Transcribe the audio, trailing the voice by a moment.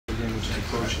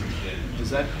approaching. Does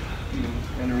that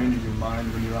enter into your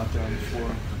mind when you're out there on the floor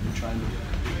and you're trying to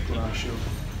put on a show?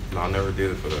 No, I never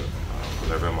did it for that.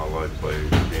 Never in my life played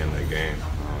to be in that game.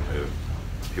 If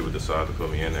people decide to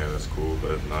put me in there, that's cool.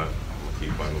 But if not, I'm gonna keep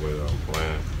playing the way that I'm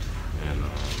playing, and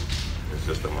it's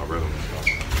just that my rhythm is gone.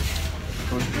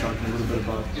 Coach was talking a little bit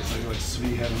about like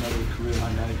Svi had another career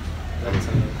high night.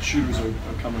 That shooters are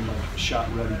coming like shot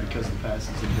ready because the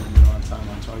passes are getting on time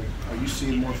on target. Are you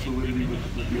seeing more fluidity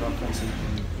with the offense and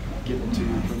getting to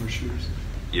your perimeter shooters?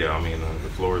 Yeah, I mean, the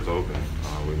floor is open.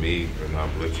 With me, they're not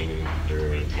blitzing me. They're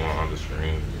going on the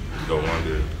screen. You go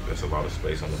under, there's a lot of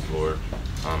space on the floor.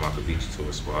 I could beat you to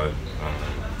a spot.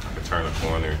 I could turn a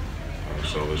corner.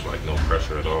 So it's like no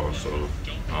pressure at all. So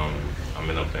I'm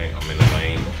in the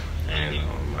lane, and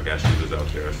I got shooters out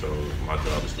there. So my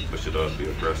job is to push it up, be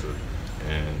aggressive,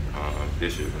 and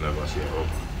dish it whenever I see it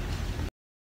open.